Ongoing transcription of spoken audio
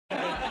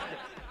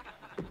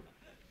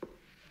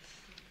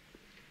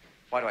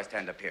Why do I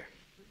stand up here?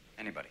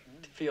 Anybody?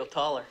 To feel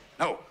taller.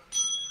 No.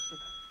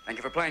 Thank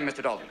you for playing,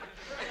 Mr. Dalton.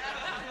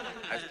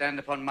 I stand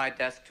upon my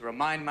desk to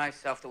remind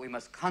myself that we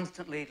must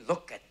constantly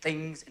look at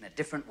things in a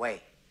different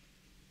way.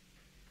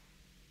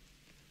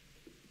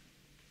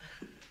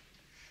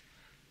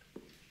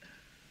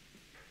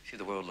 See,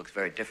 the world looks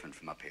very different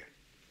from up here.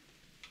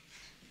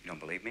 You don't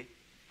believe me?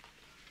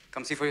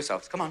 Come see for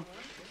yourselves. Come on.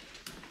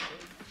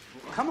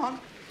 Come on.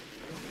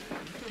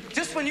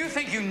 Just when you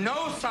think you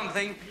know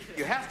something,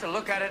 you have to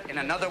look at it in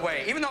another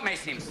way. Even though it may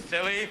seem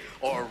silly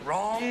or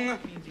wrong,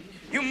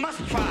 you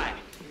must try.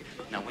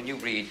 Now, when you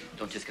read,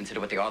 don't just consider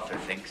what the author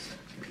thinks.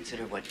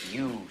 Consider what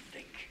you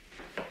think.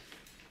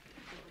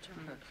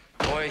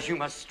 Boys, you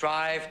must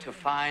strive to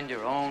find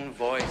your own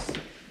voice.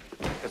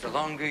 Because the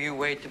longer you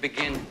wait to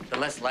begin, the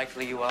less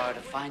likely you are to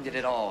find it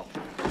at all.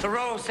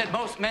 Thoreau said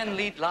most men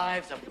lead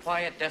lives of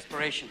quiet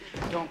desperation.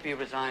 Don't be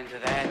resigned to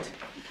that.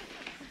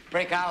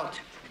 Break out.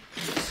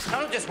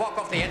 Now, don't just walk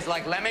off the edge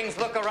like lemmings.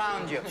 Look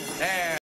around you. There.